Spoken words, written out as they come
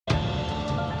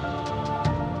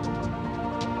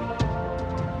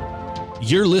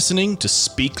You're listening to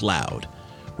Speak Loud,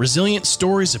 resilient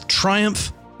stories of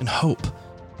triumph and hope,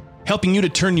 helping you to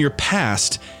turn your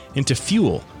past into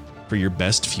fuel for your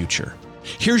best future.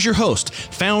 Here's your host,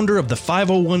 founder of the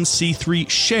 501c3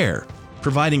 SHARE,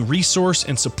 providing resource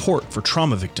and support for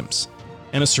trauma victims,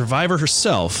 and a survivor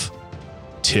herself,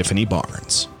 Tiffany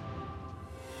Barnes.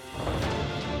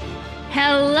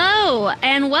 Hello,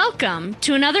 and welcome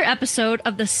to another episode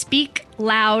of the Speak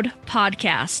Loud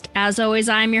podcast. As always,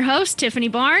 I'm your host, Tiffany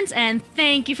Barnes, and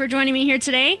thank you for joining me here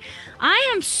today.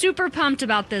 I am super pumped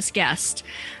about this guest.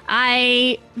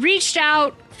 I reached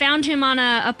out, found him on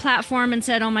a platform and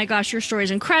said, oh my gosh, your story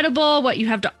is incredible. What you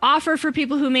have to offer for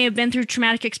people who may have been through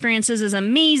traumatic experiences is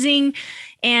amazing.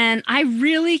 And I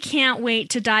really can't wait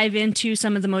to dive into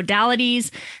some of the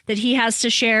modalities that he has to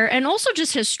share and also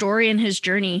just his story and his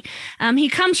journey. He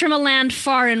comes from a land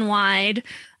far and wide.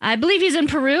 I believe he's in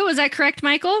Peru. Is that correct,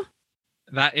 Michael?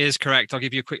 That is correct. I'll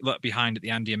give you a quick look behind at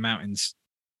the Andean Mountains.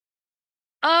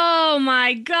 Oh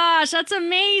my gosh, that's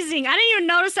amazing. I didn't even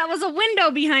notice that was a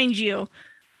window behind you.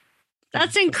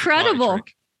 That's incredible.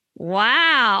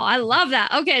 Wow, I love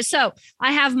that. Okay, so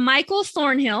I have Michael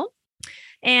Thornhill.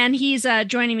 And he's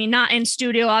joining me not in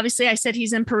studio. Obviously, I said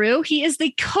he's in Peru. He is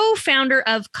the co-founder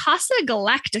of Casa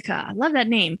Galactica. I love that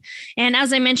name. And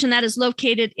as I mentioned, that is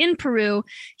located in Peru.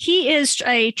 He is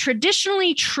a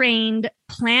traditionally trained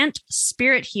plant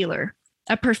spirit healer,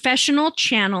 a professional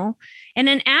channel, and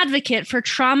an advocate for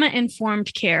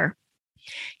trauma-informed care.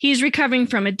 He's recovering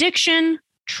from addiction,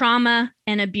 trauma,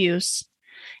 and abuse.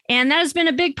 And that has been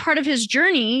a big part of his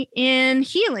journey in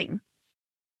healing.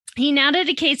 He now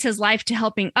dedicates his life to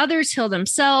helping others heal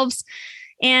themselves.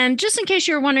 And just in case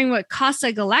you're wondering what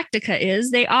Casa Galactica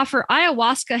is, they offer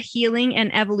ayahuasca healing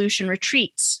and evolution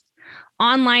retreats,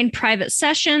 online private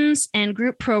sessions, and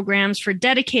group programs for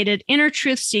dedicated inner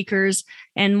truth seekers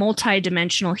and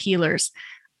multidimensional healers.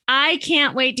 I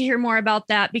can't wait to hear more about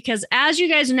that because, as you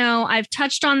guys know, I've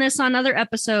touched on this on other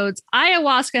episodes.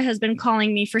 Ayahuasca has been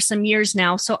calling me for some years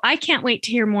now, so I can't wait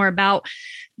to hear more about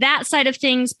that side of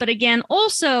things. But again,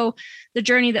 also the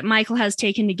journey that Michael has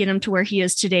taken to get him to where he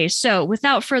is today. So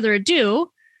without further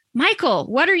ado, Michael,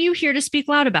 what are you here to speak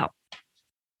loud about?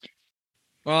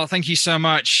 Well, thank you so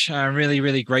much. I'm really,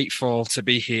 really grateful to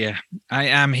be here. I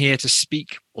am here to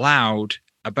speak loud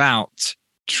about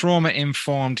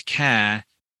trauma-informed care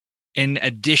in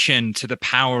addition to the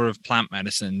power of plant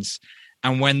medicines.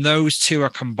 And when those two are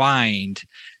combined,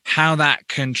 how that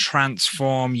can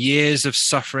transform years of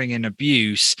suffering and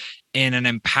abuse in an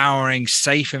empowering,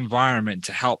 safe environment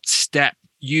to help step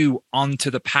you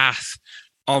onto the path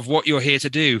of what you're here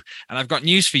to do. And I've got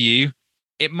news for you.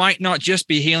 It might not just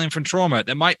be healing from trauma.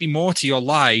 There might be more to your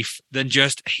life than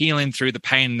just healing through the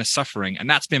pain and the suffering. And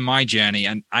that's been my journey.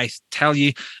 And I tell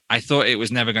you, I thought it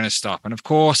was never going to stop. And of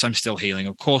course, I'm still healing.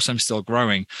 Of course, I'm still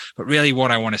growing. But really what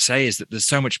I want to say is that there's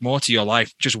so much more to your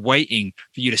life just waiting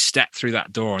for you to step through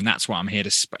that door. And that's what I'm here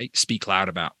to speak loud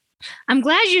about. I'm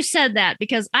glad you said that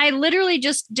because I literally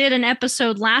just did an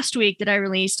episode last week that I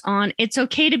released on it's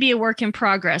okay to be a work in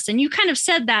progress. And you kind of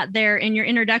said that there in your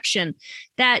introduction,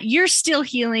 that you're still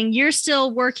healing, you're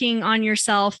still working on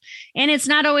yourself. And it's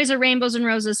not always a rainbows and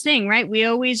roses thing, right? We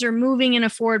always are moving in a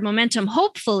forward momentum,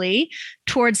 hopefully,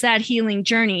 towards that healing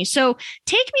journey. So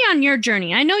take me on your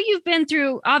journey. I know you've been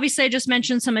through, obviously, I just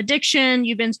mentioned some addiction,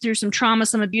 you've been through some trauma,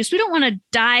 some abuse. We don't want to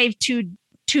dive too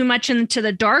much into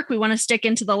the dark. We want to stick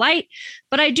into the light,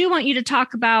 but I do want you to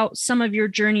talk about some of your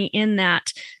journey in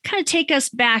that. Kind of take us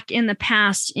back in the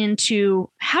past into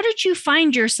how did you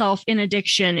find yourself in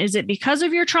addiction? Is it because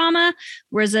of your trauma?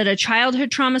 Was it a childhood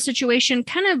trauma situation?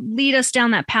 Kind of lead us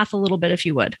down that path a little bit, if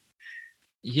you would.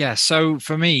 Yeah. So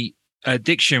for me,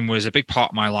 addiction was a big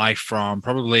part of my life from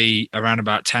probably around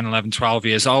about 10, 11, 12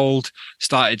 years old.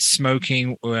 Started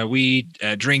smoking weed,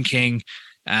 drinking,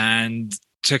 and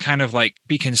to kind of like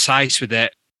be concise with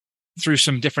it through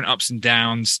some different ups and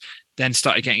downs, then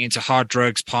started getting into hard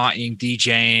drugs, partying,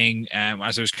 DJing,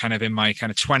 as I was kind of in my kind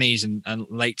of 20s and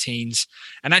late teens.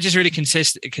 And that just really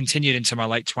continued into my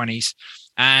late 20s.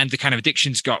 And the kind of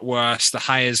addictions got worse. The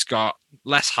highs got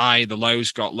less high, the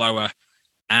lows got lower.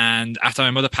 And after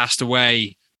my mother passed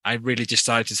away, I really just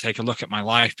started to take a look at my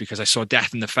life because I saw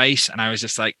death in the face. And I was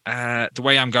just like, the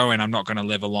way I'm going, I'm not going to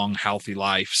live a long, healthy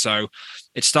life. So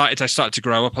I started to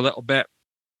grow up a little bit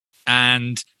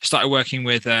and started working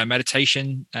with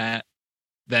meditation,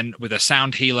 then with a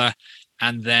sound healer.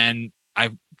 And then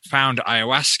I found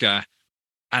ayahuasca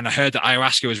and I heard that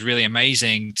ayahuasca was really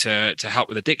amazing to help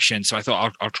with addiction. So I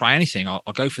thought, I'll try anything. I'll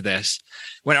go for this.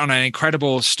 Went on an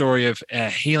incredible story of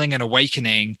healing and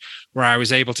awakening where I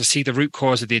was able to see the root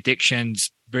cause of the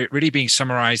addictions really being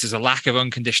summarized as a lack of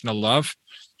unconditional love,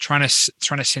 trying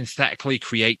to synthetically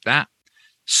create that.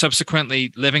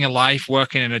 Subsequently, living a life,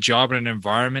 working in a job and an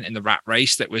environment in the rat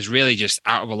race that was really just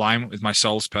out of alignment with my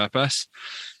soul's purpose.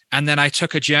 And then I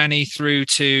took a journey through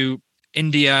to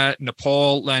India,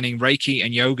 Nepal, learning Reiki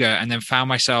and yoga, and then found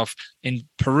myself in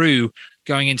Peru,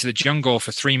 going into the jungle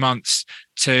for 3 months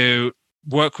to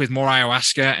work with more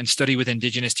ayahuasca and study with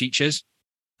indigenous teachers,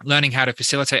 learning how to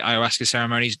facilitate ayahuasca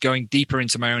ceremonies, going deeper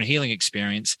into my own healing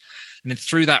experience. And then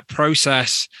through that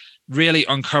process, really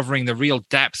uncovering the real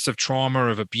depths of trauma,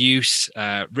 of abuse,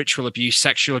 ritual abuse,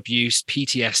 sexual abuse,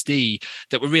 PTSD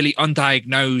that were really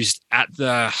undiagnosed at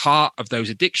the heart of those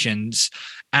addictions.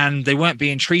 And they weren't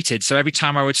being treated. So every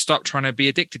time I would stop trying to be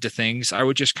addicted to things, I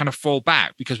would just kind of fall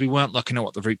back because we weren't looking at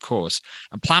what the root cause.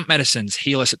 And plant medicines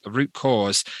heal us at the root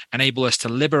cause, enable us to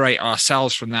liberate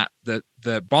ourselves from that,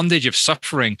 the bondage of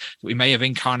suffering that we may have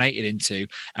incarnated into,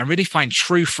 and really find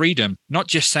true freedom, not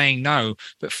just saying no,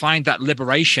 but find that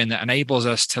liberation that enables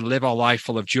us to live our life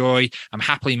full of joy. I'm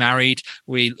happily married.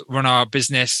 We run our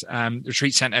business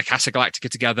retreat center, Casa Galactica,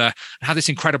 together, and have this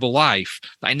incredible life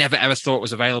that I never ever thought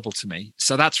was available to me.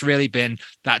 So that's really been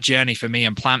that journey for me,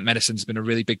 and plant medicine's been a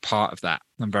really big part of that.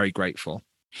 I'm very grateful.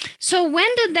 So when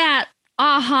did that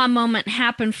aha moment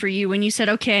happen for you when you said,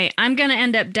 okay, I'm going to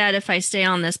end up dead if I stay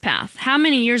on this path? How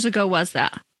many years ago was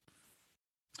that?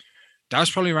 That was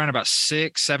probably around about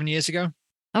 6-7 years ago.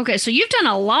 Okay, so you've done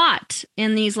a lot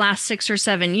in these last 6 or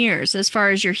 7 years as far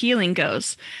as your healing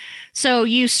goes. So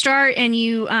you start and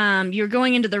you're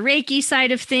going into the Reiki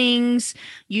side of things.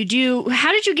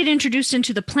 How did you get introduced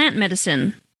into the plant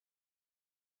medicine?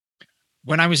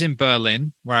 When I was in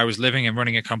Berlin, where I was living and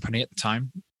running a company at the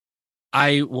time,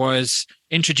 I was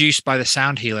introduced by the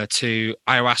sound healer to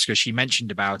ayahuasca. She mentioned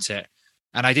about it.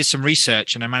 And I did some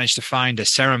research and I managed to find a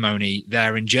ceremony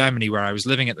there in Germany where I was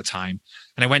living at the time.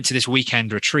 And I went to this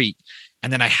weekend retreat.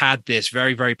 And then I had this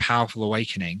very, very powerful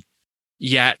awakening.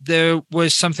 Yet there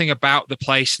was something about the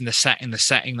place and the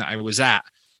setting that I was at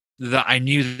that I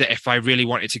knew that if I really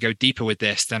wanted to go deeper with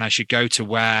this, then I should go to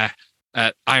where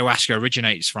ayahuasca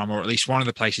originates from, or at least one of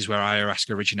the places where ayahuasca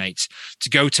originates, to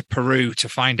go to Peru to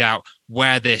find out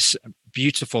where this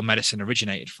beautiful medicine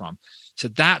originated from. So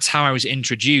that's how I was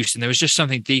introduced. And there was just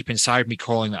something deep inside me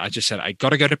calling that I just said, I got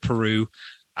to go to Peru.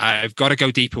 I've got to go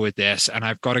deeper with this. And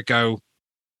I've got to go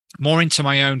more into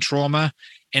my own trauma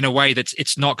in a way that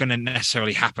it's not going to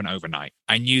necessarily happen overnight.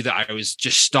 I knew that I was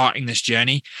just starting this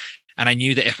journey. And I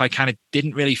knew that if I kind of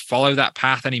didn't really follow that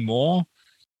path anymore,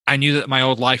 I knew that my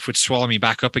old life would swallow me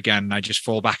back up again. And I just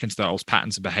fall back into the old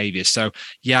patterns and behaviors. So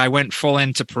yeah, I went full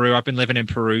into Peru. I've been living in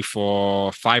Peru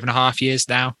for 5.5 years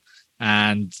now.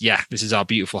 And yeah, this is our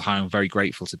beautiful home. Very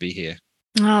grateful to be here.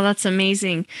 Oh, that's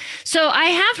amazing. So I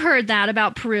have heard that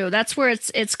about Peru. That's where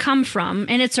it's come from.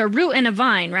 And it's a root and a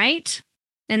vine, right?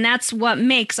 And that's what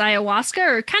makes ayahuasca,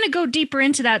 or kind of go deeper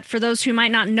into that for those who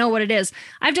might not know what it is.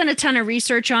 I've done a ton of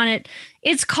research on it.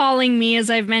 It's calling me, as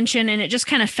I've mentioned, and it just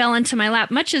kind of fell into my lap,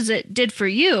 much as it did for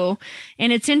you.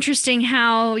 And it's interesting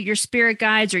how your spirit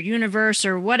guides or universe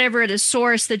or whatever it is,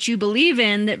 source that you believe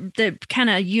in, that kind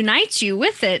of unites you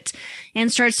with it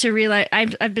and starts to realize,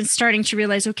 I've been starting to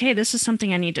realize, okay, this is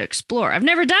something I need to explore. I've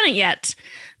never done it yet,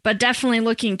 but definitely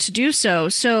looking to do so.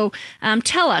 So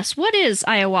tell us, what is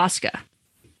ayahuasca?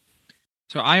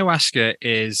 So ayahuasca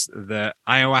is the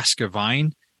ayahuasca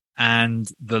vine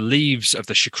and the leaves of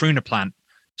the chacruna plant.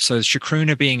 So the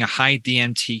chacruna being a high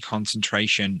DMT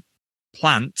concentration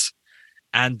plant,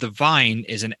 and the vine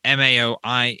is an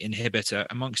MAOI inhibitor,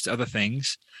 amongst other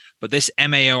things. But this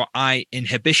MAOI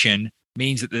inhibition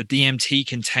means that the DMT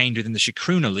contained within the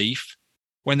chacruna leaf,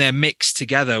 when they're mixed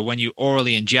together, when you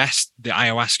orally ingest the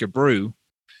ayahuasca brew,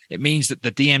 it means that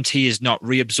the DMT is not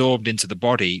reabsorbed into the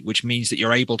body, which means that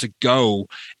you're able to go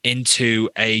into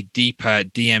a deeper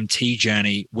DMT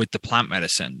journey with the plant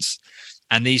medicines.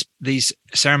 And these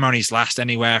ceremonies last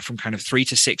anywhere from kind of 3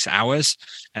 to 6 hours,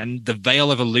 and the veil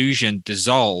of illusion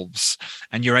dissolves,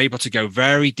 and you're able to go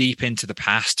very deep into the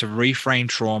past to reframe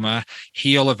trauma,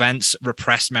 heal events,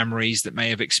 repressed memories that may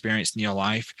have experienced in your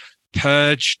life,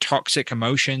 purge toxic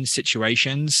emotions,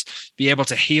 situations, be able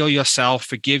to heal yourself,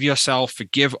 forgive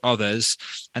others,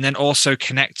 and then also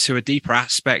connect to a deeper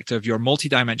aspect of your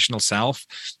multidimensional self,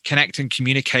 connect and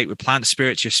communicate with plant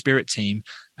spirits, your spirit team,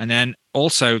 and then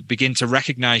also begin to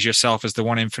recognize yourself as the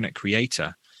one infinite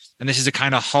creator. And this is a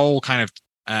kind of whole kind of,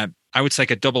 I would say,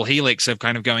 like a double helix of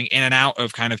kind of going in and out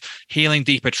of kind of healing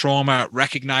deeper trauma,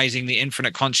 recognizing the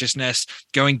infinite consciousness,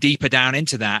 going deeper down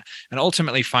into that, and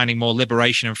ultimately finding more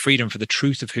liberation and freedom for the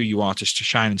truth of who you are to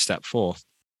shine and step forth.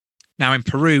 Now, in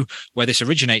Peru, where this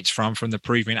originates from the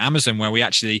Peruvian Amazon, where we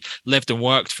actually lived and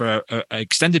worked for an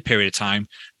extended period of time,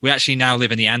 we actually now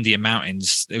live in the Andean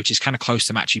Mountains, which is kind of close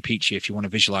to Machu Picchu, if you want to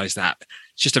visualize that.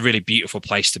 It's just a really beautiful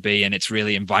place to be, and it's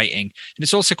really inviting. And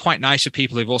it's also quite nice for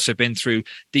people who've also been through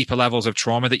deeper levels of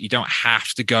trauma, that you don't have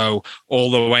to go all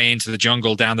the way into the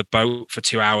jungle down the boat for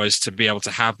 2 hours to be able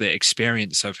to have the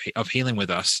experience of healing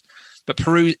with us. But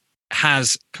Peru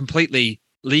has completely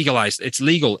legalized. It's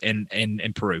legal in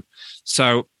Peru.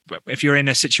 So if you're in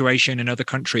a situation in other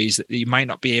countries that you might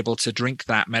not be able to drink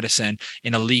that medicine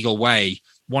in a legal way,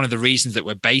 one of the reasons that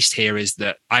we're based here is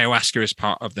that ayahuasca is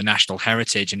part of the national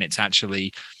heritage, and it's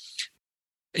actually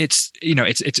it's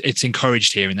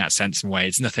encouraged here in that sense and way.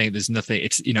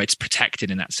 It's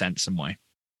protected in that sense and way.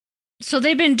 So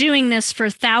they've been doing this for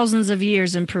thousands of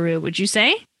years in Peru, would you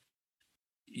say?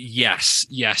 Yes.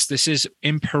 This is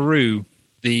in Peru.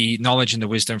 The knowledge and the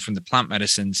wisdom from the plant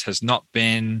medicines has not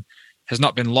been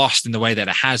lost in the way that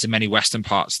it has in many Western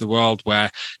parts of the world, where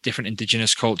different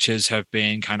indigenous cultures have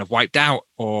been kind of wiped out,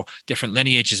 or different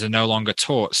lineages are no longer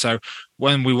taught. So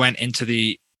when we went into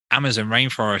the Amazon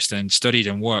rainforest and studied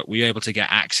and worked, we were able to get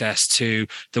access to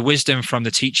the wisdom from the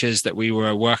teachers that we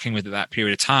were working with at that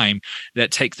period of time,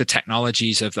 that take the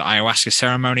technologies of the ayahuasca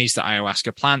ceremonies, the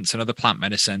ayahuasca plants, and other plant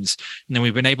medicines. And then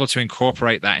we've been able to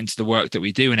incorporate that into the work that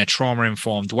we do in a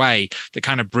trauma-informed way that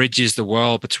kind of bridges the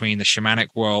world between the shamanic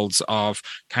worlds of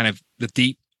kind of the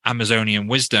deep Amazonian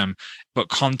wisdom, but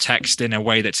context in a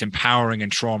way that's empowering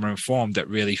and trauma informed, that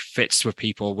really fits with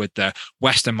people with the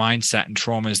Western mindset and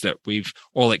traumas that we've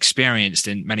all experienced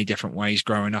in many different ways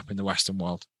growing up in the Western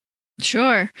world.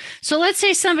 Sure. So let's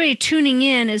say somebody tuning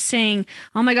in is saying,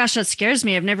 oh my gosh, that scares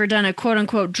me. I've never done a quote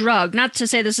unquote drug. Not to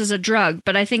say this is a drug,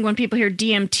 but I think when people hear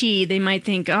DMT, they might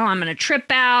think, oh, I'm going to trip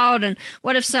out. And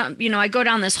what if I go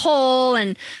down this hole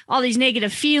and all these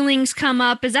negative feelings come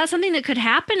up? Is that something that could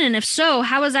happen? And if so,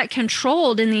 how is that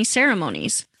controlled in these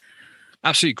ceremonies?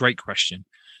 Absolutely great question.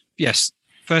 Yes.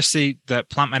 Firstly, the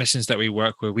plant medicines that we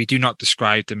work with, we do not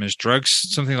describe them as drugs.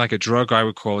 Something like a drug I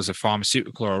would call as a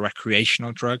pharmaceutical or a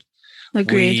recreational drug.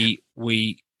 Agreed.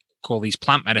 We call these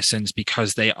plant medicines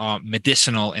because they are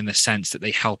medicinal in the sense that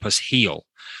they help us heal.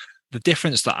 The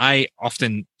difference that I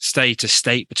often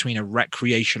state between a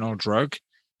recreational drug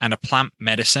and a plant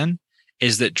medicine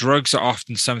is that drugs are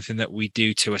often something that we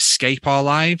do to escape our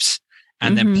lives,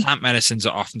 and then plant medicines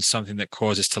are often something that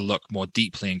causes us to look more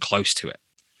deeply and close to it.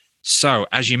 So,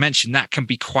 as you mentioned, that can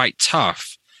be quite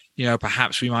tough.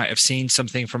 Perhaps we might have seen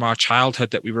something from our childhood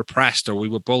that we repressed, or we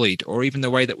were bullied, or even the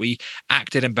way that we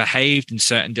acted and behaved in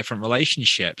certain different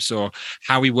relationships, or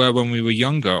how we were when we were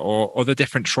younger, or other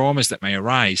different traumas that may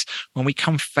arise. When we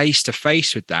come face to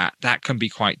face with that can be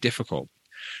quite difficult.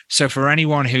 So for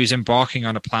anyone who's embarking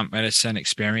on a plant medicine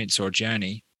experience or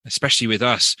journey, especially with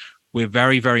us, we're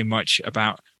very, very much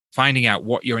about finding out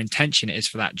what your intention is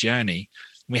for that journey.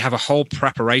 We have a whole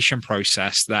preparation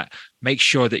process that makes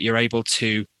sure that you're able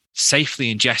to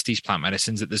safely ingest these plant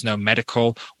medicines, that there's no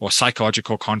medical or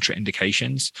psychological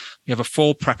contraindications. We have a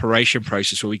full preparation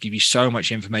process where we give you so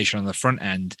much information on the front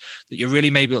end that you're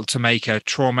really able to make a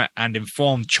trauma and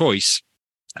informed choice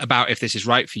about if this is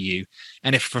right for you.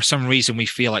 And if for some reason we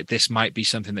feel like this might be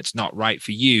something that's not right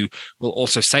for you, we'll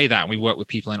also say that. And we work with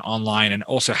people in online and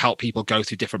also help people go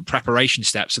through different preparation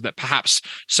steps so that perhaps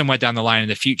somewhere down the line in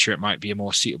the future, it might be a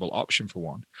more suitable option for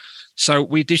one. So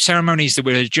we do ceremonies that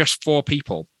were just 4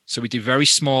 people. So we do very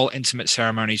small, intimate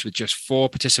ceremonies with just 4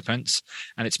 participants.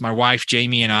 And it's my wife,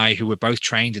 Jamie, and I, who were both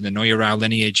trained in the Noyarao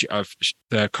lineage of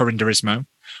the Curanderismo,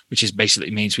 which is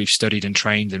basically means we've studied and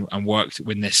trained and worked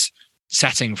with this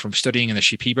setting from studying in the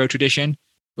Shipibo tradition.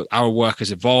 But our work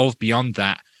has evolved beyond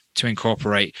that to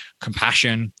incorporate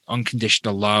compassion,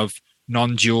 unconditional love,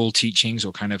 non-dual teachings,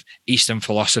 or kind of Eastern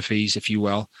philosophies, if you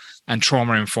will, and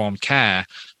trauma-informed care,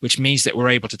 which means that we're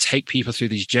able to take people through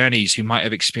these journeys who might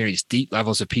have experienced deep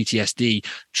levels of PTSD,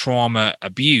 trauma,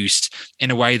 abuse, in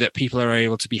a way that people are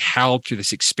able to be held through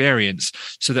this experience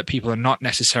so that people are not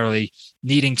necessarily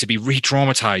needing to be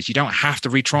re-traumatized. You don't have to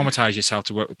re-traumatize yourself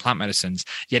to work with plant medicines,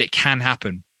 yet it can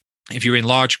happen. If you're in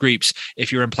large groups,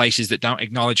 if you're in places that don't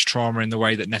acknowledge trauma in the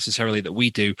way that necessarily that we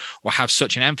do, or have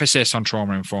such an emphasis on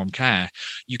trauma-informed care,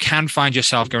 you can find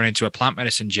yourself going into a plant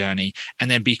medicine journey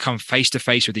and then become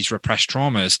face-to-face with these repressed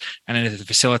traumas. And then the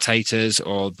facilitators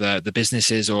or the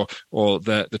businesses or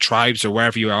the tribes or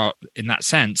wherever you are in that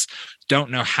sense don't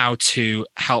know how to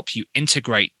help you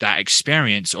integrate that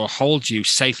experience or hold you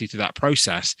safely through that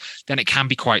process, then it can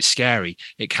be quite scary.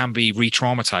 It can be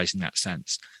re-traumatizing in that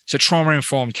sense. So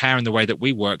trauma-informed care in the way that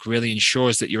we work really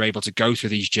ensures that you're able to go through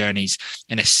these journeys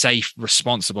in a safe,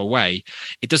 responsible way.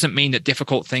 It doesn't mean that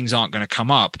difficult things aren't going to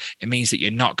come up. It means that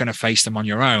you're not going to face them on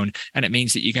your own. And it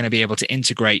means that you're going to be able to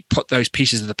integrate, put those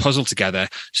pieces of the puzzle together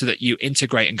so that you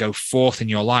integrate and go forth in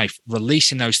your life,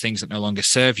 releasing those things that no longer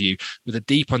serve you with a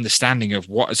deep understanding of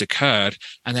what has occurred,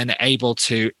 and then able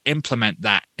to implement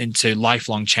that into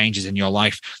lifelong changes in your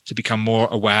life to become more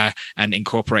aware and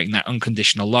incorporating that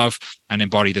unconditional love and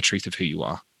embody the truth of who you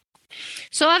are.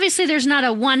 So obviously there's not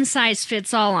a one size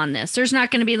fits all on this. There's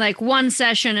not going to be like one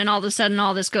session and all of a sudden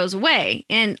all this goes away.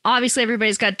 And obviously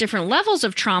everybody's got different levels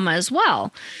of trauma as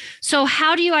well. So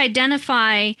how do you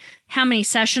identify how many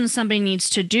sessions somebody needs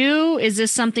to do? Is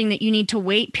this something that you need to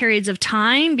wait periods of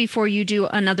time before you do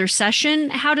another session?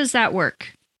 How does that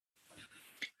work?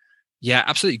 Yeah,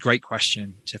 absolutely. Great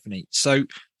question, Tiffany. So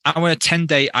our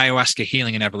 10-day ayahuasca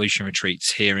healing and evolution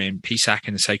retreats here in Pisac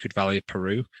in the Sacred Valley of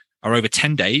Peru are over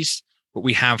 10 days, but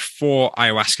we have 4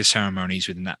 ayahuasca ceremonies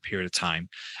within that period of time.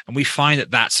 And we find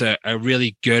that that's a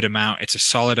really good amount. It's a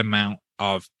solid amount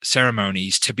of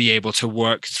ceremonies to be able to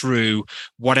work through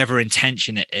whatever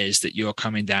intention it is that you're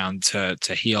coming down to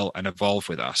heal and evolve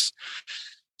with us.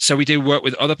 So we do work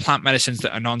with other plant medicines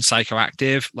that are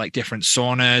non-psychoactive, like different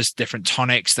saunas, different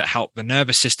tonics that help the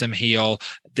nervous system heal,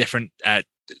 different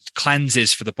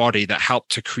cleanses for the body that help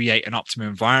to create an optimum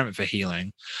environment for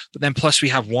healing. But then plus we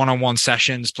have one-on-one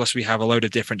sessions, plus we have a load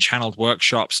of different channeled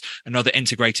workshops and other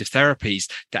integrative therapies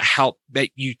that help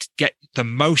make you get the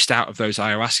most out of those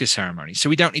ayahuasca ceremonies. So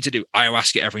we don't need to do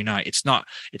ayahuasca every night. It's not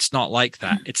like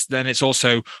that. It's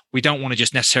also, we don't want to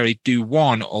just necessarily do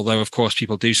one, although of course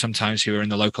people do sometimes who are in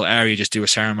the local area just do a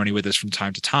ceremony with us from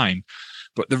time to time.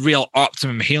 But the real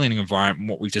optimum healing environment,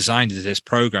 what we've designed is this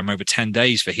program over 10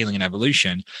 days for healing and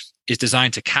evolution, is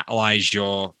designed to catalyze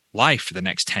your life for the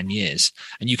next 10 years.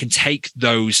 And you can take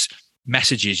those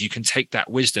messages, you can take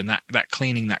that wisdom, that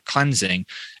cleaning, that cleansing,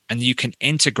 and you can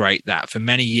integrate that for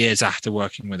many years after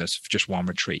working with us for just one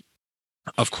retreat.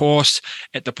 Of course,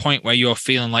 at the point where you're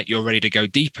feeling like you're ready to go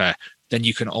deeper, then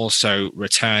you can also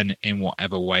return in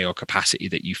whatever way or capacity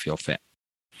that you feel fit.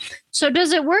 So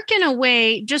does it work in a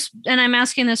way, and I'm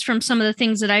asking this from some of the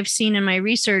things that I've seen in my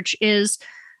research, is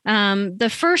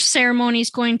the first ceremony is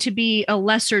going to be a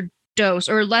lesser dose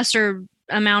or lesser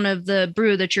amount of the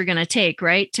brew that you're going to take,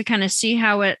 right? To kind of see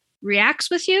how it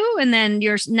reacts with you. And then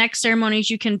your next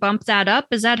ceremonies, you can bump that up.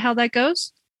 Is that how that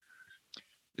goes?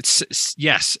 It's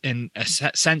yes, in a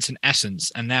sense and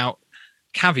essence. And now,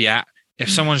 caveat, if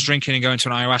someone's drinking and going to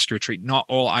an ayahuasca retreat, not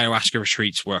all ayahuasca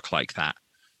retreats work like that.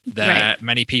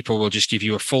 Many people will just give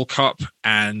you a full cup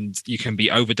and you can be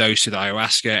overdosed with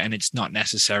ayahuasca, and it's not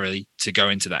necessarily to go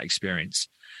into that experience.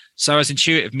 So as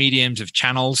intuitive mediums of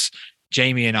channels,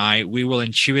 Jamie and I, we will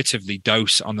intuitively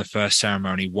dose on the first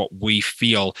ceremony what we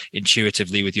feel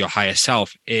intuitively with your higher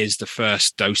self is the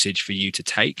first dosage for you to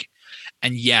take.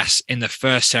 And yes, in the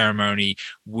first ceremony,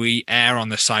 we err on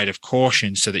the side of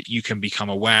caution so that you can become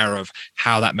aware of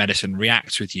how that medicine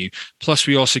reacts with you. Plus,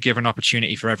 we also give an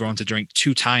opportunity for everyone to drink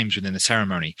 2 times within the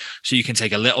ceremony. So you can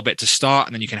take a little bit to start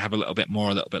and then you can have a little bit more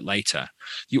a little bit later.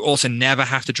 You also never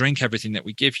have to drink everything that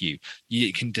we give you.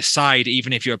 You can decide,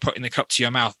 even if you're putting the cup to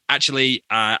your mouth, actually,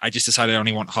 I just decided I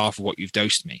only want half of what you've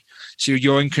dosed me. So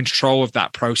you're in control of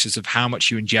that process of how much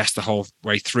you ingest the whole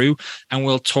way through. And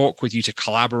we'll talk with you to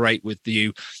collaborate with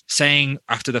you, saying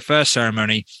after the first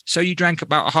ceremony, so you drank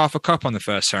about a half a cup on the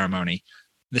first ceremony.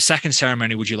 The second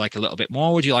ceremony, would you like a little bit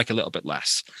more? Would you like a little bit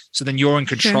less? So then you're in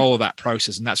control of that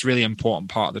process. And that's really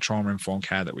important part of the trauma-informed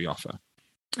care that we offer.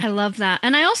 I love that.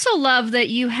 And I also love that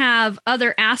you have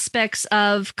other aspects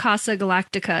of Casa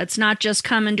Galactica. It's not just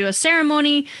come and do a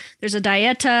ceremony. There's a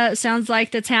dieta, it sounds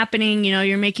like, that's happening. You know,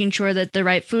 you're making sure that the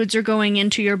right foods are going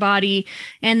into your body.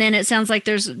 And then it sounds like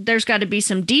there's got to be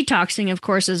some detoxing, of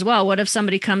course, as well. What if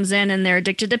somebody comes in and they're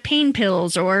addicted to pain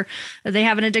pills, or they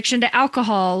have an addiction to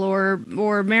alcohol or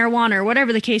marijuana, or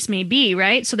whatever the case may be,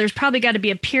 right? So there's probably got to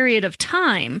be a period of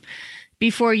time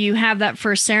before you have that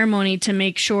first ceremony to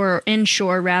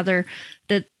ensure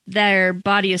that their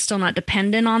body is still not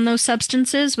dependent on those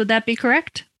substances. Would that be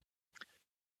correct?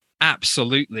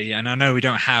 Absolutely. And I know we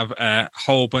don't have a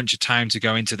whole bunch of time to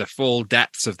go into the full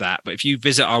depths of that, but if you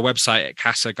visit our website at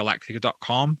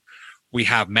casagalactica.com, we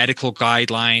have medical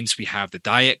guidelines, we have the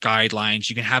diet guidelines.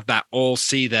 You can have that all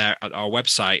see there at our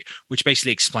website, which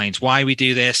basically explains why we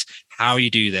do this, how you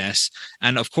do this.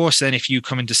 And of course, then if you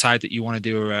come and decide that you want to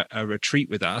do a retreat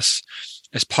with us,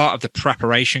 as part of the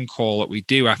preparation call that we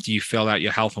do after you fill out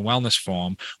your health and wellness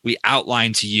form, we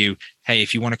outline to you, hey,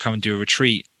 if you want to come and do a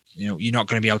retreat, you're not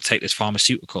going to be able to take this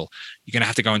pharmaceutical. You're going to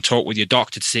have to go and talk with your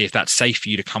doctor to see if that's safe for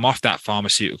you to come off that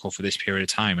pharmaceutical for this period of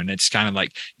time. And it's kind of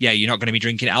like, yeah, you're not going to be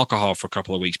drinking alcohol for a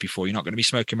couple of weeks before. You're not going to be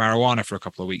smoking marijuana for a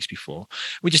couple of weeks before.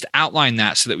 We just outline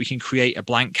that so that we can create a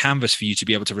blank canvas for you to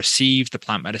be able to receive the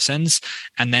plant medicines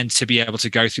and then to be able to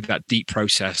go through that deep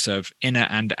process of inner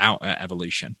and outer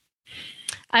evolution.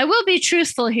 I will be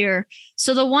truthful here.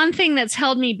 So the one thing that's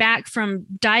held me back from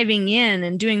diving in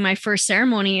and doing my first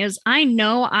ceremony is I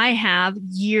know I have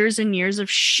years and years of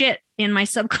shit in my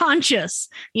subconscious.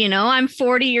 I'm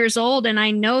 40 years old and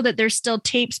I know that there's still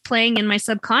tapes playing in my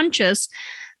subconscious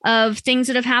of things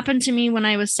that have happened to me when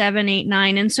I was 7, 8,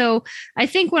 9. And so I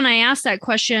think when I asked that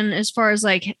question, as far as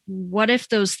like, what if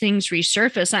those things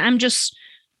resurface? I'm just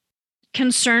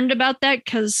concerned about that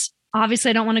because obviously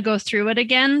I don't want to go through it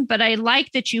again, but I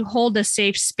like that you hold a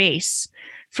safe space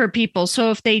for people.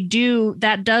 So if they do,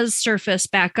 that does surface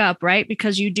back up, right?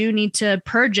 Because you do need to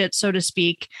purge it, so to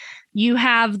speak. You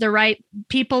have the right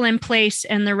people in place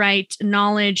and the right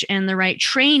knowledge and the right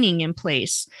training in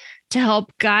place to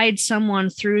help guide someone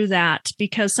through that.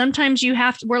 Because sometimes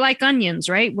we're like onions,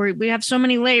 right? We have so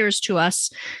many layers to us.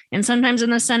 And sometimes in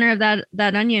the center of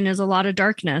that onion is a lot of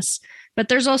darkness. But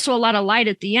there's also a lot of light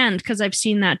at the end because I've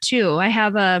seen that too. I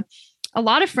have a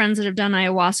lot of friends that have done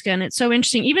ayahuasca, and it's so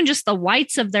interesting. Even just the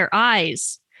whites of their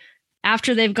eyes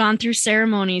after they've gone through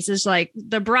ceremonies is like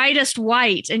the brightest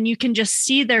white, and you can just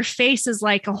see their faces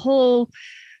like a whole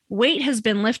weight has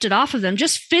been lifted off of them.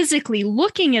 Just physically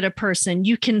looking at a person,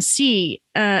 you can see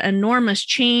enormous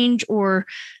change or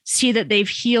see that they've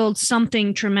healed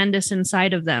something tremendous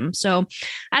inside of them. So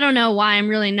I don't know why I'm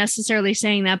really necessarily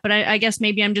saying that, but I guess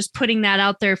maybe I'm just putting that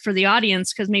out there for the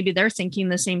audience because maybe they're thinking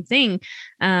the same thing.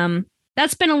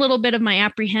 That's been a little bit of my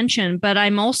apprehension, but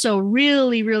I'm also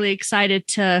really, really excited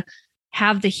to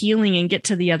have the healing and get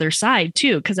to the other side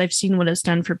too, because I've seen what it's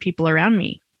done for people around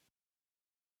me.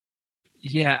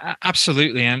 Yeah,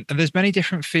 absolutely. And there's many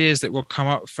different fears that will come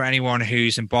up for anyone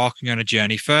who's embarking on a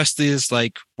journey. First is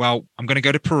like, well, I'm going to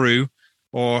go to Peru,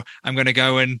 or I'm going to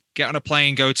go and get on a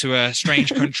plane, go to a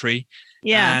strange country.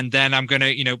 Yeah. And then I'm going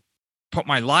to, put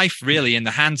my life really in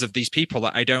the hands of these people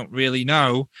that I don't really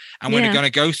know. And we're going to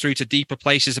go through to deeper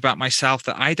places about myself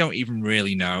that I don't even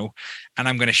really know. And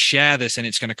I'm going to share this and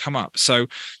it's going to come up. So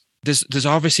there's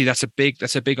obviously that's a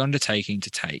big undertaking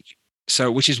to take. So,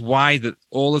 which is why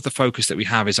all of the focus that we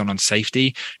have is on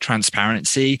safety,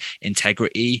 transparency,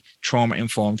 integrity,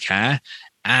 trauma-informed care.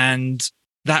 And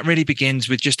that really begins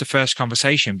with just the first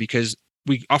conversation, because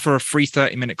we offer a free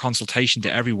 30-minute consultation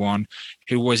to everyone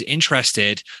who was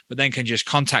interested, but then can just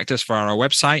contact us via our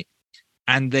website.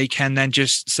 And they can then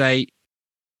just say,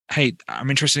 hey, I'm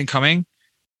interested in coming.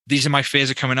 These are my fears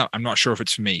are coming up. I'm not sure if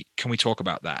it's for me. Can we talk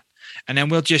about that? And then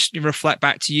we'll just reflect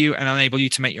back to you and enable you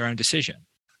to make your own decision.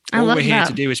 All we're here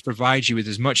to do is provide you with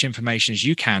as much information as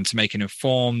you can to make an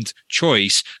informed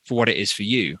choice for what it is for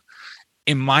you.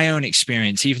 In my own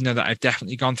experience, even though that I've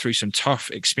definitely gone through some tough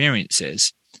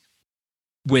experiences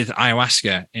with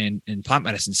ayahuasca in plant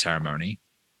medicine ceremony,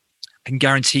 I can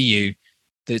guarantee you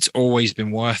that it's always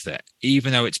been worth it,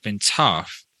 even though it's been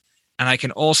tough. And I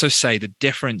can also say the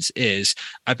difference is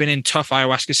I've been in tough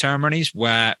ayahuasca ceremonies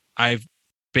where I've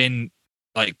been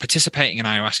like participating in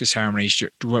ayahuasca ceremonies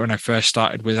when I first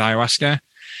started with ayahuasca,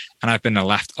 and I've been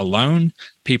left alone.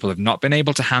 People have not been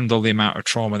able to handle the amount of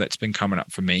trauma that's been coming up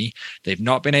for me. They've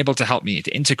not been able to help me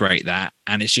to integrate that.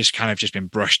 And it's just kind of just been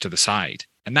brushed to the side.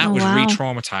 And that was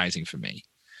re-traumatizing for me.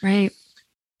 Right.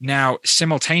 Now,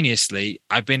 simultaneously,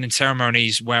 I've been in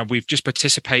ceremonies where we've just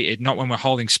participated, not when we're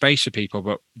holding space for people,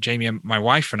 but Jamie and my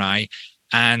wife and I,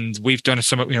 and we've done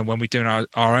some, when we're doing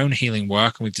our own healing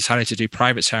work, and we've decided to do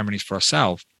private ceremonies for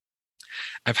ourselves.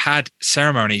 I've had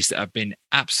ceremonies that have been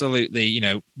absolutely,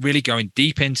 really going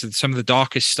deep into some of the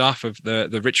darkest stuff of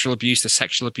the ritual abuse, the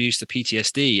sexual abuse, the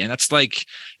PTSD. And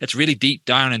it's really deep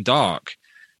down and dark.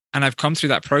 And I've come through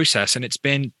that process, and it's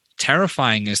been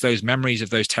terrifying as those memories of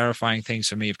those terrifying things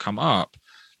for me have come up.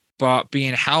 But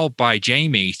being held by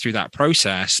Jamie through that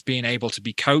process, being able to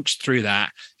be coached through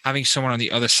that, having someone on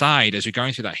the other side as we're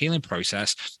going through that healing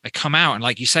process, I come out and,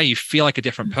 like you say, you feel like a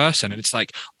different person. And it's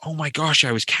like, oh my gosh,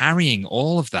 I was carrying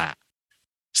all of that.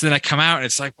 So then I come out and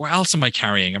it's like, what else am I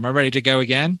carrying? Am I ready to go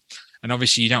again? And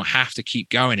obviously you don't have to keep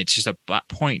going. It's just a black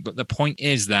point. But the point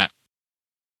is that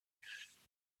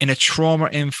in a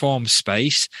trauma-informed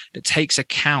space that takes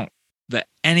account that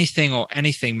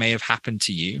anything may have happened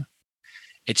to you,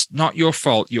 it's not your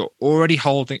fault. You're already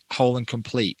whole and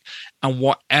complete. And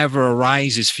whatever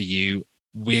arises for you,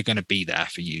 we're going to be there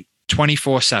for you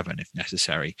 24/7 if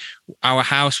necessary. Our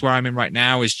house where I'm in right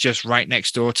now is just right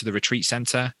next door to the retreat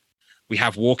center. We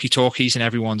have walkie-talkies in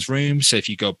everyone's room. So if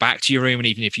you go back to your room, and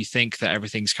even if you think that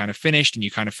everything's kind of finished and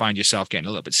you kind of find yourself getting a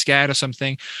little bit scared or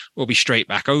something, we'll be straight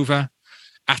back over.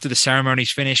 After the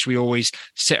ceremony's finished, we always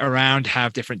sit around,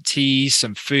 have different teas,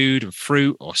 some food and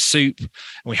fruit or soup, and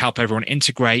we help everyone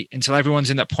integrate until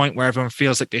everyone's in that point where everyone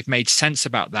feels like they've made sense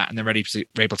about that and they're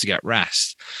able to get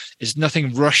rest. There's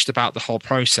nothing rushed about the whole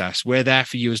process. We're there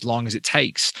for you as long as it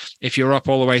takes. If you're up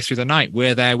all the way through the night,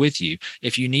 we're there with you.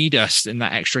 If you need us in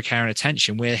that extra care and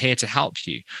attention, we're here to help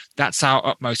you. That's our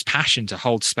utmost passion, to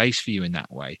hold space for you in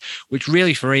that way, which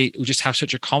really we just have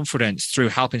such a confidence through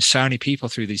helping so many people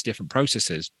through these different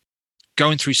processes,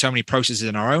 going through so many processes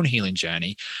in our own healing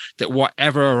journey, that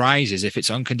whatever arises, if it's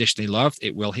unconditionally loved,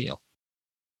 it will heal.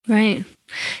 Right.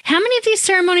 How many of these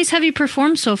ceremonies have you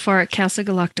performed so far at Casa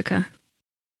Galactica?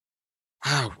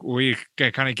 Wow, we're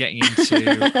kind of getting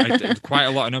into quite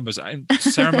a lot of numbers.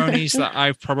 Ceremonies that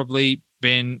I've probably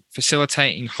been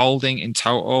facilitating, holding in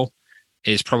total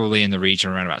is probably in the region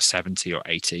around about 70 or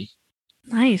 80.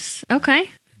 Nice.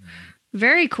 Okay.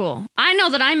 Very cool. I know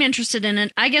that I'm interested in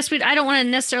it. I guess I don't want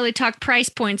to necessarily talk price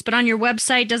points, but on your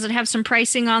website, does it have some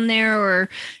pricing on there, or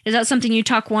is that something you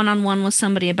talk one-on-one with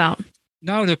somebody about?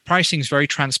 No, the pricing is very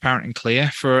transparent and clear.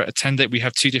 For a 10-day, we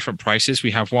have two different prices.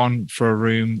 We have one for a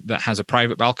room that has a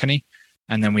private balcony,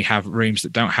 and then we have rooms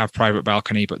that don't have private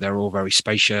balcony, but they're all very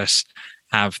spacious,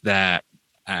 have their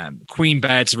queen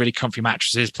beds, really comfy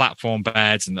mattresses, platform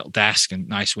beds, and little desk and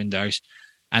nice windows.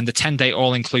 And the 10-day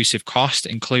all-inclusive cost,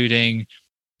 including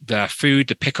the food,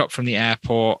 the pickup from the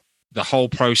airport, the whole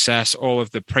process, all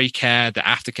of the pre-care, the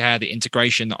aftercare, the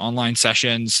integration, the online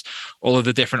sessions, all of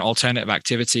the different alternative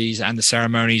activities and the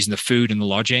ceremonies and the food and the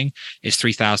lodging, is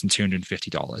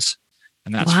 $3,250.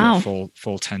 And that's for a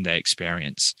full 10-day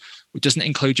experience. It doesn't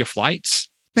include your flights.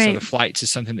 Right. So the flights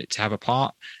is something to have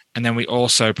apart. And then we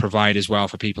also provide as well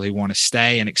for people who want to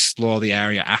stay and explore the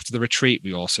area after the retreat.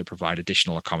 We also provide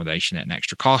additional accommodation at an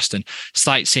extra cost and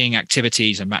sightseeing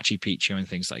activities and Machu Picchu and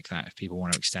things like that if people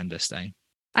want to extend their stay.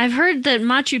 I've heard that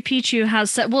Machu Picchu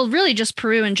has, well, really just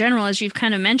Peru in general, as you've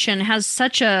kind of mentioned, has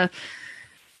such a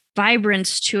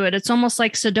vibrance to it. It's almost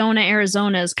like Sedona,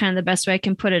 Arizona is kind of the best way I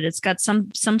can put it. It's got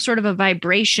some sort of a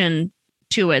vibration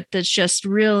to it that's just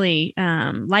really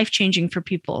life-changing for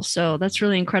people. So that's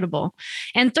really incredible.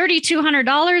 And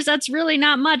 $3,200, that's really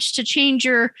not much to change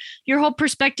your whole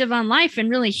perspective on life and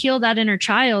really heal that inner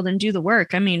child and do the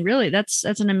work. I mean, really, that's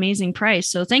an amazing price.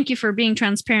 So thank you for being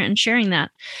transparent and sharing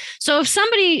that. So if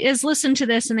somebody is listening to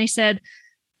this and they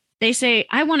say,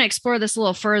 I want to explore this a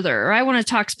little further, or I want to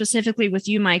talk specifically with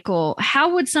you, Michael,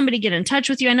 how would somebody get in touch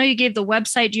with you? I know you gave the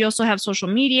website. Do you also have social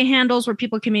media handles where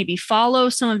people can maybe follow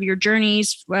some of your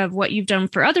journeys of what you've done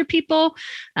for other people,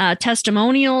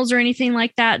 testimonials or anything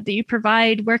like that you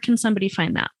provide? Where can somebody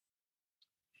find that?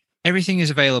 Everything is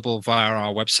available via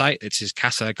our website. It's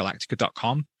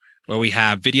casagalactica.com, where we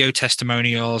have video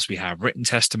testimonials, we have written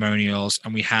testimonials,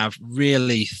 and we have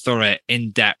really thorough,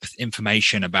 in-depth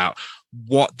information about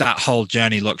what that whole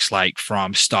journey looks like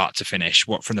from start to finish,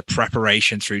 what from the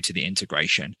preparation through to the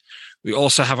integration. We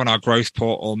also have on our growth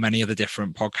portal many of the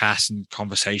different podcasts and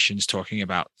conversations talking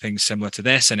about things similar to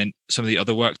this and in some of the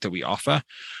other work that we offer.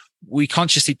 We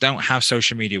consciously don't have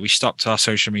social media. We stopped our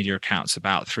social media accounts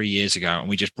about 3 years ago, and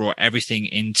we just brought everything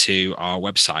into our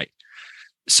website.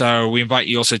 So we invite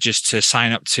you also just to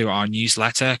sign up to our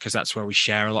newsletter, because that's where we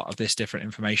share a lot of this different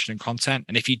information and content.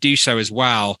 And if you do so as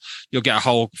well, you'll get a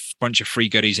whole bunch of free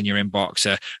goodies in your inbox,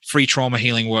 a free trauma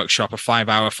healing workshop, a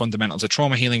 5-hour fundamentals of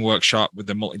trauma healing workshop with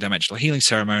the multidimensional healing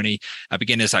ceremony, a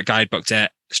beginner's that guidebook to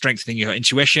strengthening your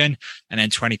intuition, and then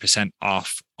 20%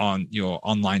 off on your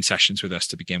online sessions with us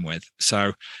to begin with.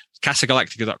 So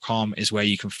casagalactica.com is where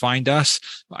you can find us.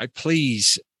 But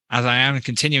please, as I am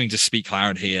continuing to speak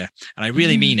loud here, and I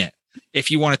really mean it,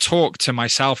 if you want to talk to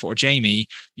myself or Jamie,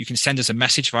 you can send us a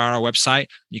message via our website.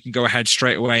 You can go ahead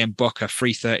straight away and book a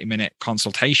free 30-minute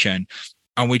consultation.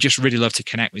 And we just really love to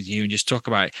connect with you and just talk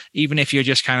about it. Even if you're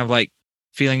just kind of like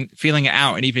feeling it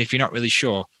out, and even if you're not really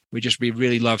sure, we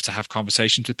really love to have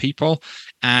conversations with people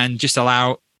and just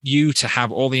allow you to have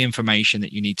all the information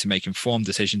that you need to make informed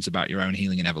decisions about your own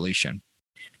healing and evolution.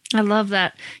 I love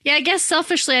that. Yeah, I guess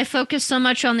selfishly, I focus so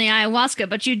much on the ayahuasca,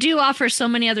 but you do offer so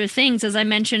many other things, as I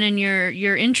mentioned in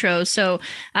your intro. So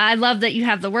I love that you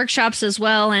have the workshops as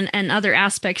well and other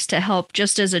aspects to help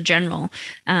just as a general.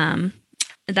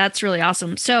 That's really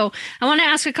awesome. So I want to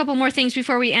ask a couple more things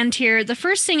before we end here. The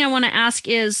first thing I want to ask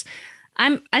is,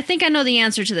 I think I know the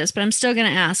answer to this, but I'm still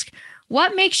going to ask,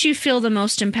 what makes you feel the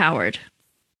most empowered?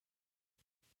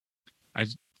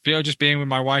 feel just being with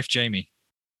my wife, Jamie.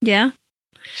 Yeah.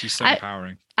 She's so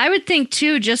empowering. I would think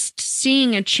too, just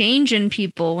seeing a change in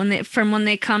people from when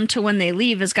they come to when they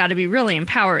leave has got to be really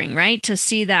empowering, right? To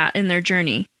see that in their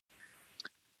journey.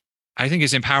 I think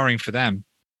it's empowering for them.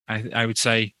 I would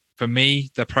say for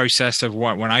me, the process of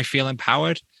when I feel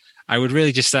empowered, I would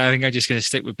really just say, I think I'm just going to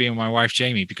stick with being my wife,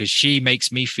 Jamie, because she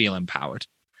makes me feel empowered.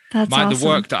 That's awesome. The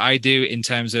work that I do in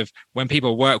terms of when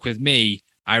people work with me,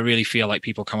 I really feel like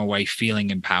people come away feeling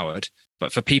empowered.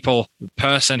 But for people, the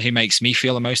person who makes me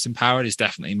feel the most empowered is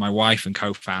definitely my wife and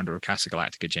co-founder of Casa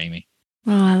Galactica, Jamie.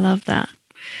 Oh, I love that.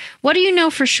 What do you know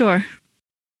for sure?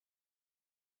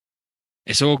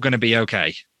 It's all going to be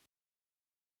okay.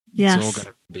 Yes. It's all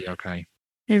going to be okay.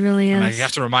 It really is. And I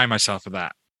have to remind myself of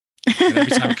that. And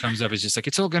every time it comes up, it's just like,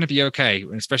 it's all going to be okay.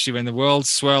 And especially when the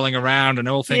world's swirling around and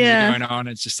all things are going on,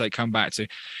 it's just like, come back to,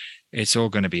 it's all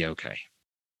going to be okay.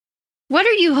 What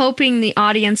are you hoping the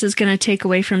audience is going to take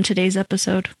away from today's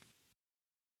episode?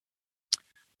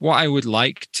 What I would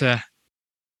like to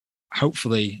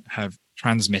hopefully have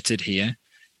transmitted here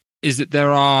is that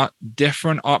there are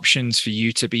different options for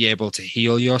you to be able to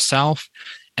heal yourself.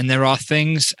 And there are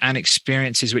things and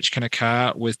experiences which can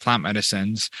occur with plant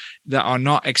medicines that are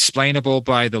not explainable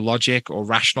by the logic or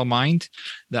rational mind,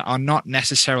 that are not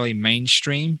necessarily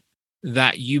mainstream,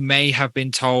 that you may have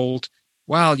been told,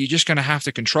 well, you're just going to have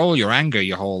to control your anger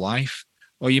your whole life,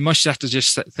 or you must have to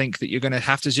just think that you're going to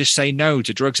have to just say no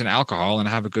to drugs and alcohol and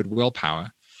have a good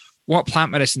willpower. What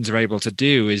plant medicines are able to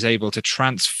do is able to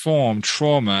transform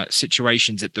trauma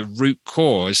situations at the root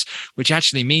cause, which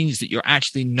actually means that you're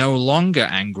actually no longer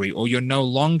angry or you're no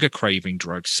longer craving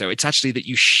drugs. So it's actually that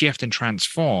you shift and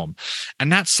transform.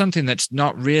 And that's something that's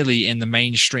not really in the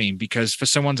mainstream, because for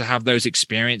someone to have those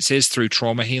experiences through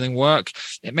trauma healing work,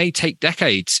 it may take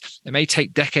decades. It may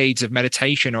take decades of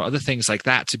meditation or other things like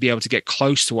that to be able to get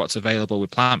close to what's available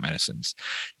with plant medicines.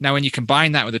 Now, when you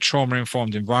combine that with a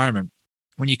trauma-informed environment,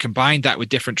 when you combine that with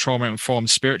different trauma-informed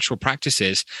spiritual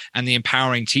practices and the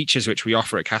empowering teachers which we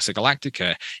offer at Casa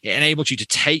Galactica, it enables you to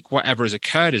take whatever has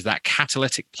occurred as that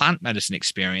catalytic plant medicine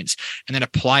experience and then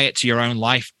apply it to your own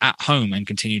life at home and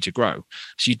continue to grow.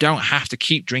 So you don't have to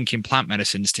keep drinking plant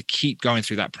medicines to keep going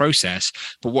through that process.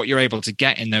 But what you're able to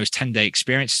get in those 10-day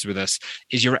experiences with us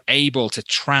is you're able to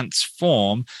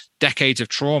transform decades of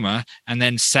trauma and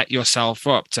then set yourself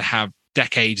up to have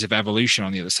decades of evolution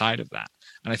on the other side of that.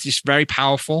 And it's just very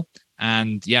powerful.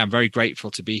 And yeah, I'm very grateful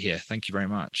to be here. Thank you very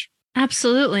much.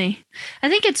 Absolutely. I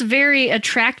think it's very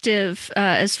attractive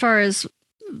as far as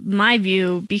my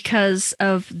view, because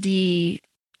of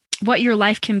what your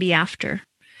life can be after.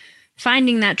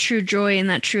 Finding that true joy and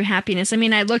that true happiness. I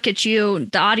mean, I look at you,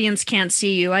 the audience can't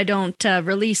see you. I don't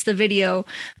release the video,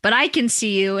 but I can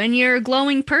see you, and you're a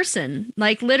glowing person.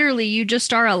 Like literally, you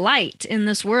just are a light in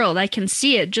this world. I can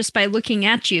see it just by looking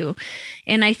at you.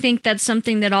 And I think that's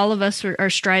something that all of us are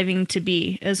striving to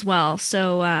be as well.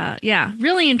 So yeah,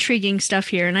 really intriguing stuff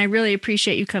here. And I really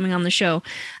appreciate you coming on the show.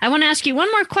 I want to ask you one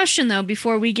more question, though,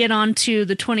 before we get on to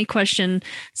the 20 question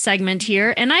segment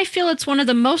here. And I feel it's one of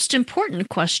the most important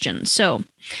questions. So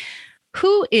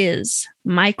who is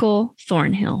Michael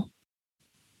Thornhill?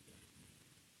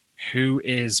 Who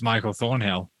is Michael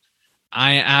Thornhill?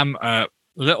 I am a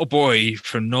little boy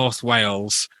from North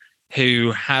Wales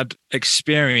who had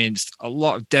experienced a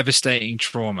lot of devastating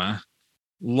trauma,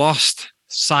 lost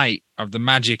sight of the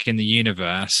magic in the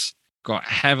universe, got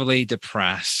heavily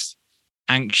depressed,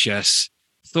 anxious,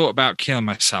 thought about killing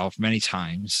myself many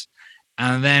times,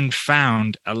 and then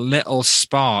found a little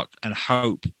spark and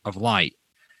hope of light.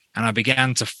 And I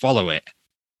began to follow it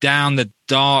down the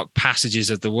dark passages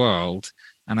of the world.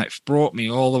 And it brought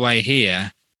me all the way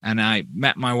here. And I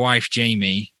met my wife,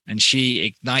 Jamie, and she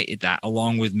ignited that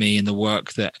along with me in the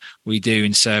work that we do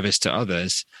in service to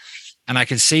others. And I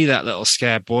can see that little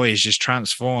scared boy is just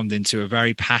transformed into a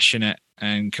very passionate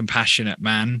and compassionate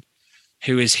man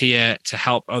who is here to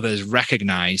help others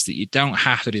recognize that you don't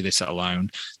have to do this alone,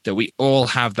 that we all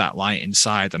have that light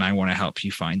inside, and I want to help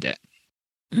you find it.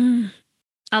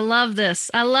 I love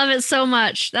this. I love it so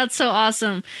much. That's so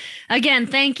awesome. Again,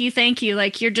 thank you. Thank you.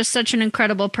 Like, you're just such an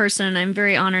incredible person. And I'm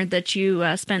very honored that you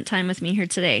spent time with me here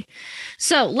today.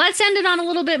 So let's end it on a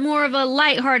little bit more of a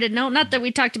lighthearted note. Not that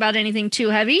we talked about anything too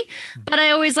heavy, but I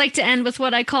always like to end with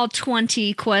what I call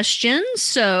 20 questions.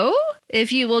 So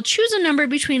if you will choose a number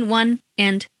between 1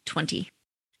 and 20.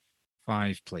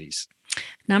 5, please.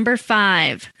 Number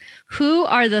 5. Who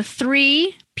are the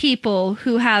 3 people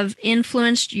who have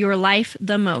influenced your life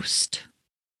the most?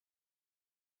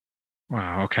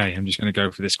 Wow. Okay. I'm just going to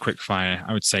go for this quick fire.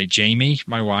 I would say Jamie,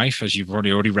 my wife, as you've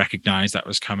already recognized that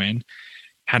was coming.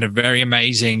 had a very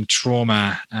amazing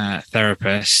trauma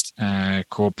therapist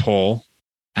called Paul.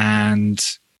 And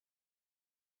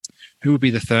who would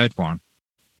be the third one?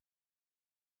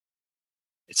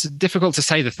 It's difficult to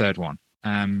say the third one.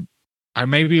 I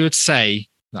maybe would say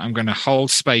that I'm going to hold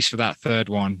space for that third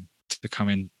one to come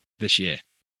in this year.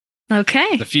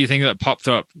 Okay. The few things that popped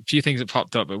up,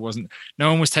 it wasn't, no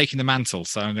one was taking the mantle.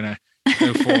 So I'm going to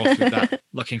go forth with that,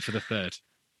 looking for the third.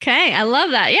 Okay. I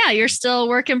love that. Yeah. You're still a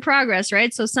work in progress,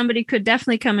 right? So somebody could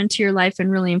definitely come into your life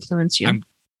and really influence you.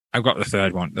 I've got the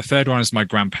third one. The third one is my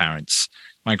grandparents.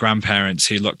 My grandparents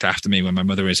who looked after me when my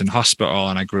mother was in hospital,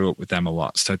 and I grew up with them a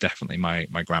lot. So definitely my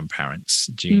grandparents,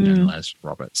 Jean and Les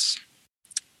Roberts.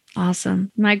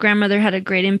 Awesome. My grandmother had a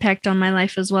great impact on my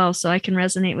life as well, so I can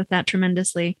resonate with that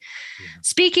tremendously. Yeah.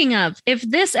 Speaking of, if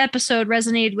this episode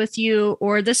resonated with you,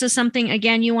 or this is something,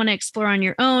 again, you want to explore on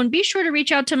your own, be sure to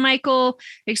reach out to Michael,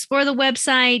 explore the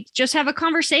website, just have a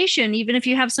conversation, even if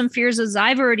you have some fears, as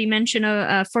I've already mentioned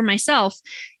for myself,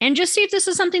 and just see if this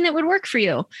is something that would work for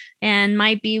you and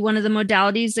might be one of the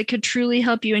modalities that could truly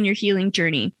help you in your healing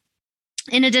journey.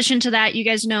 In addition to that, you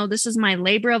guys know this is my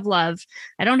labor of love.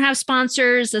 I don't have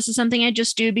sponsors. This is something I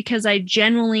just do because I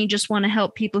genuinely just want to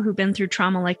help people who've been through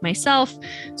trauma like myself.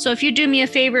 So if you do me a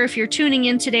favor, if you're tuning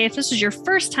in today, if this is your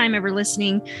first time ever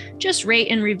listening, just rate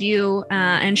and review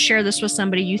and share this with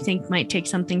somebody you think might take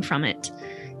something from it.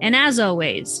 And as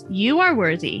always, you are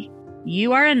worthy,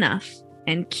 you are enough,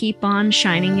 and keep on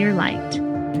shining your light.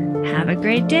 Have a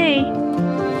great day.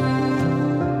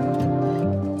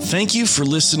 Thank you for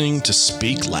listening to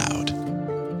Speak Loud.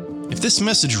 If this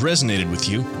message resonated with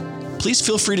you, please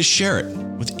feel free to share it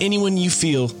with anyone you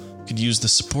feel could use the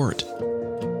support.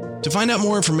 To find out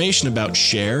more information about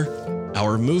SHARE,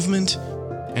 our movement,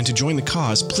 and to join the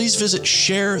cause, please visit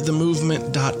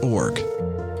sharethemovement.org.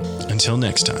 Until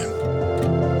next time.